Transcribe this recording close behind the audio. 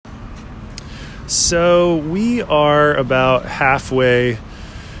So we are about halfway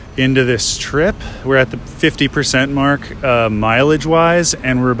into this trip. We're at the 50% mark mileage-wise,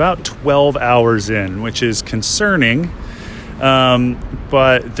 and we're about 12 hours in, which is concerning.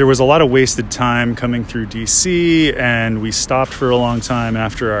 But there was a lot of wasted time coming through DC, and we stopped for a long time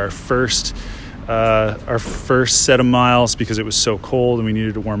after our first set of miles because it was so cold and we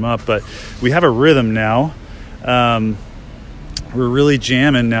needed to warm up. But we have a rhythm now. We're really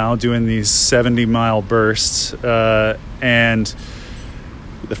jamming now, doing these 70-mile bursts, and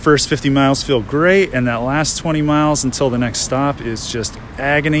the first 50 miles feel great, and that last 20 miles until the next stop is just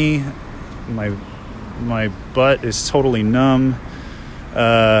agony. My butt is totally numb.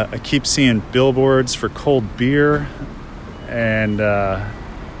 I keep seeing billboards for cold beer, and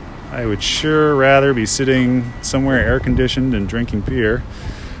I would sure rather be sitting somewhere air-conditioned and drinking beer.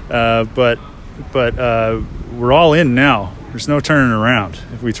 But we're all in now. There's no turning around.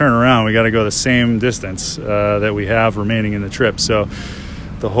 If we turn around, we got to go the same distance that we have remaining in the trip. So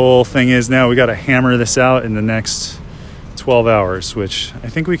the whole thing is now we got to hammer this out in the next 12 hours, which I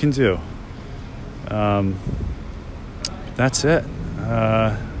think we can do. That's it.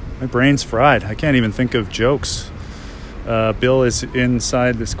 My brain's fried. I can't even think of jokes. Bill is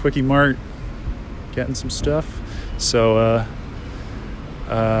inside this Quickie Mart getting some stuff. So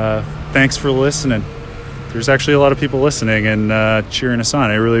thanks for listening. There's actually a lot of people listening and cheering us on.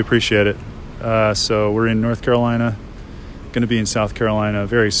 I really appreciate it. So we're in North Carolina, going to be in South Carolina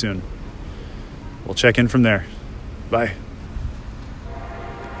very soon. We'll check in from there. Bye.